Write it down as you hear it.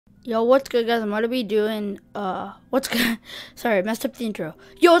Yo, what's good, guys? I'm gonna be doing what's good. Sorry, I messed up the intro.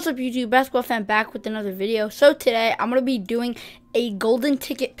 Yo, what's up, YouTube? Basketball fan back with another video. So today I'm gonna be doing a golden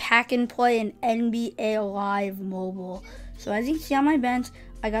ticket pack and play in NBA Live Mobile. So as you can see on my bench,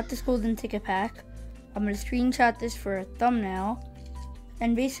 I got this golden ticket pack. I'm gonna screenshot this for a thumbnail.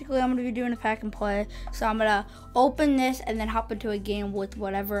 And basically I'm gonna be doing a pack and play. So I'm gonna open this and then hop into a game with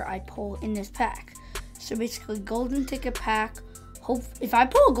whatever I pull in this pack. So basically golden ticket pack. If I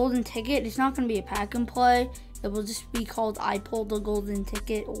pull a golden ticket, it's not going to be a pack and play. It will just be called I pulled a golden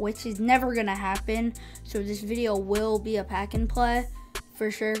ticket, which is never going to happen. So this video will be a pack and play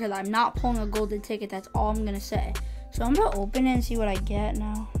for sure, because I'm not pulling a golden ticket. That's all I'm going to say. So I'm going to open it and see what I get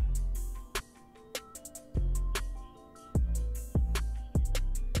now.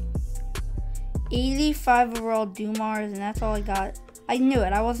 $85 overall Dumars, and that's all I got. I knew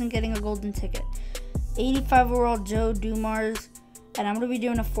it. I wasn't getting a golden ticket. 85 overall Joe Dumars. And I'm going to be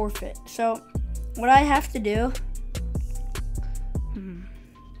doing a forfeit. So, what I have to do...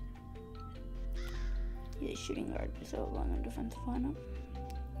 He's a shooting guard, so on the defensive lineup.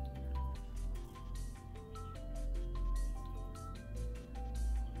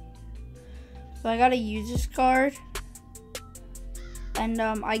 So, I got to use this card. And,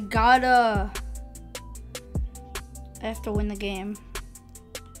 I have to win the game.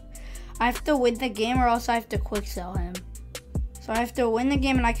 I have to win the game or else I have to quick sell him. So I have to win the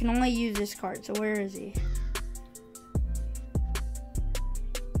game, and I can only use this card. So where is he?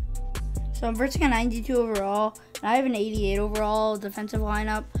 So I'm versing a 92 overall, and I have an 88 overall defensive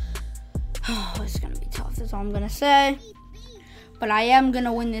lineup. Oh, it's going to be tough. That's all I'm going to say. But I am going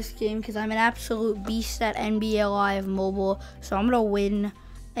to win this game because I'm an absolute beast at NBA Live Mobile. So I'm going to win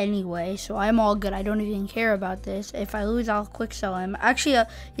anyway. So I'm all good. I don't even care about this. If I lose, I'll quick sell him. Actually,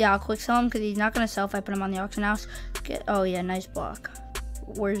 yeah, I'll quick sell him because he's not going to sell if I put him on the auction house. Oh, yeah, nice block.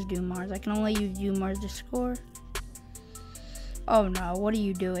 Where's Dumars? I can only use Dumars to score. Oh, no. What are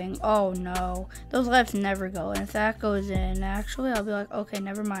you doing? Oh, no. Those lefts never go. And if that goes in, actually, I'll be like, okay,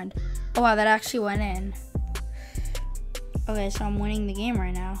 never mind. Oh, wow, that actually went in. Okay, so I'm winning the game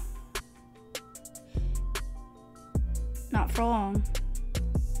right now. Not for long.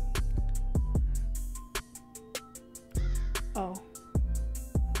 Oh.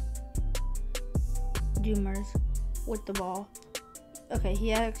 Dumars with the ball. Okay,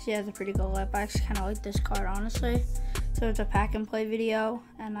 he actually has a pretty good lap. I actually kind of like this card, honestly. So it's a pack and play video,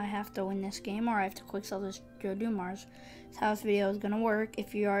 and I have to win this game, or I have to quick sell this Joe Dumars. That's how this video is going to work.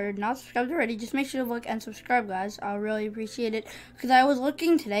 If you are not subscribed already, just make sure to like and subscribe, guys. I'll really appreciate it. Because I was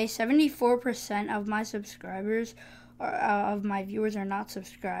looking today, 74% of my subscribers, of my viewers, are not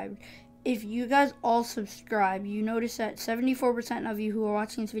subscribed. If you guys all subscribe, you notice that 74% of you who are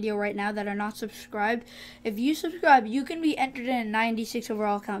watching this video right now that are not subscribed, if you subscribe, you can be entered in a 96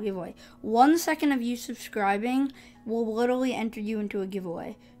 overall account giveaway. 1 second of you subscribing will literally enter you into a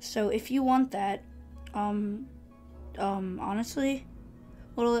giveaway. So if you want that, honestly,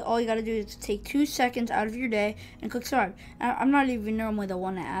 literally all you gotta do is take 2 seconds out of your day and click subscribe. I'm not even normally the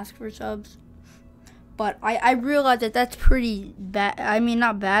one to ask for subs. But I realize that that's pretty bad. I mean,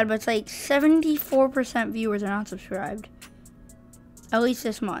 not bad, but it's like 74% viewers are not subscribed. At least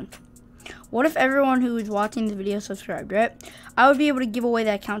this month. What if everyone who is watching the video subscribed, right? I would be able to give away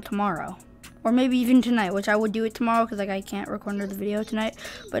that account tomorrow. Or maybe even tonight, which I would do it tomorrow because, like, I can't record another video tonight.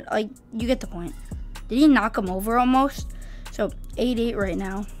 But, like, you get the point. Did he knock him over almost? So, 8-8 right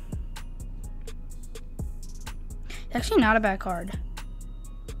now. It's actually not a bad card.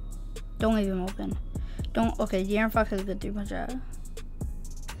 Don't leave him open. Okay, De'Aaron Fox has a good 3-point shot.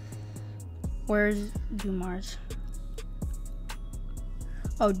 Where's Dumars?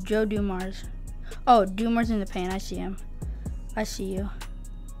 Oh, Joe Dumars. Oh, Dumars in the paint. I see him. I see you.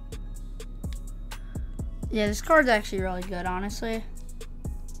 Yeah, this card's actually really good, honestly.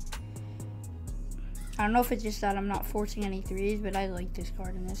 I don't know if it's just that I'm not forcing any threes, but I like this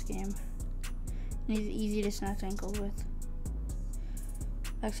card in this game. And he's easy to snatch ankles with.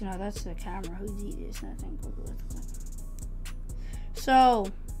 Actually, no, that's the camera who's easiest, I think. So,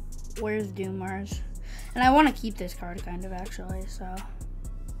 where's Dumars? And I want to keep this card, kind of, actually, so.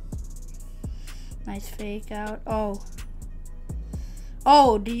 Nice fake out. Oh.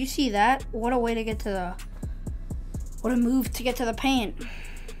 Oh, did you see that? What a way to get to the... What a move to get to the paint.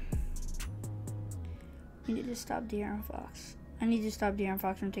 I need to stop De'Aaron Fox. I need to stop De'Aaron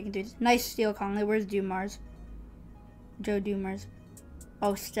Fox from taking threes. Nice steal, Conley. Where's Dumars? Joe Dumars.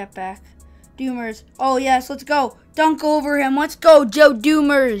 Oh, step back. Dumars. Oh, yes, let's go. Dunk over him. Let's go, Joe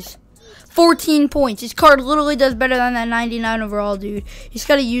Dumars. 14 points. His card literally does better than that 99 overall, dude. You just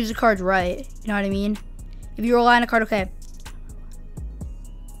got to use the cards right. You know what I mean? If you rely on a card, okay.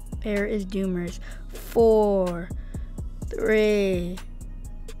 Where is Doomers? 4, 3.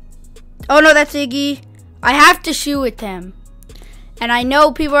 Oh no, that's Iggy. I have to shoot with him. And I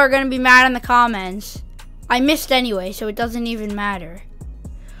know people are going to be mad in the comments. I missed anyway, so it doesn't even matter.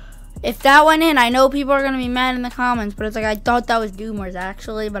 If that went in, I know people are going to be mad in the comments. But it's like, I thought that was Doomers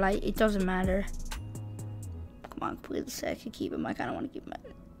actually. But it doesn't matter. Come on, please say I can keep him. I kind of want to keep him.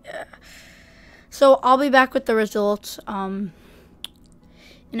 Yeah. So I'll be back with the results in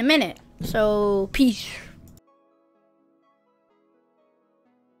a minute. So peace.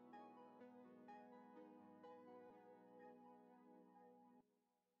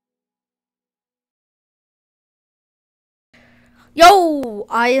 Yo,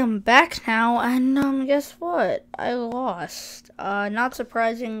 I am back now, and guess what? I lost. Not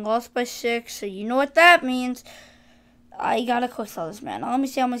surprising, lost by 6. So you know what that means. I gotta quick sell this man. Let me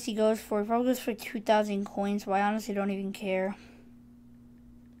see how much he goes for. He probably goes for 2,000 coins, but I honestly don't even care.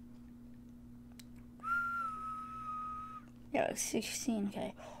 Yeah, like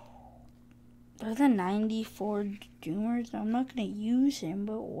 16k. There's a 94 Doomers. I'm not gonna use him,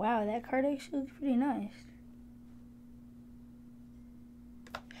 but wow, that card actually looks pretty nice.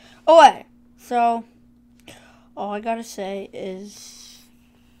 Oh, wait. So, all I gotta say is,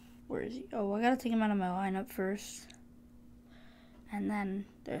 where is he? Oh, I gotta take him out of my lineup first. And then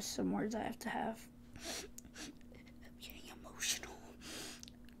there's some words I have to have. I'm getting emotional.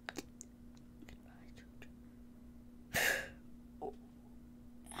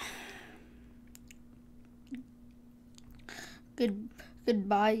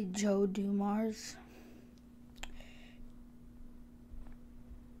 Goodbye, Joe Dumars.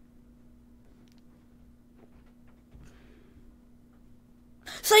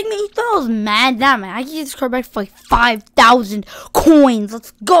 It's like, man, you thought I was mad? Nah, man, I can get this card back for like 5,000 coins.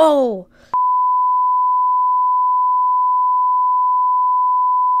 Let's go.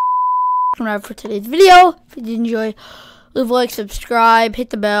 That's for today's video. If you did enjoy, leave a like, subscribe, hit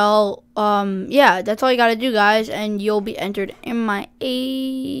the bell. Yeah, that's all you gotta do, guys, and you'll be entered in my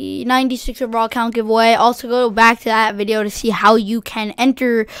 96 overall count giveaway. Also, go back to that video to see how you can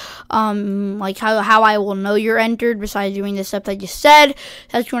enter, like how I will know you're entered besides doing the steps I just said.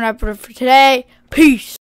 That's what I put for today. Peace.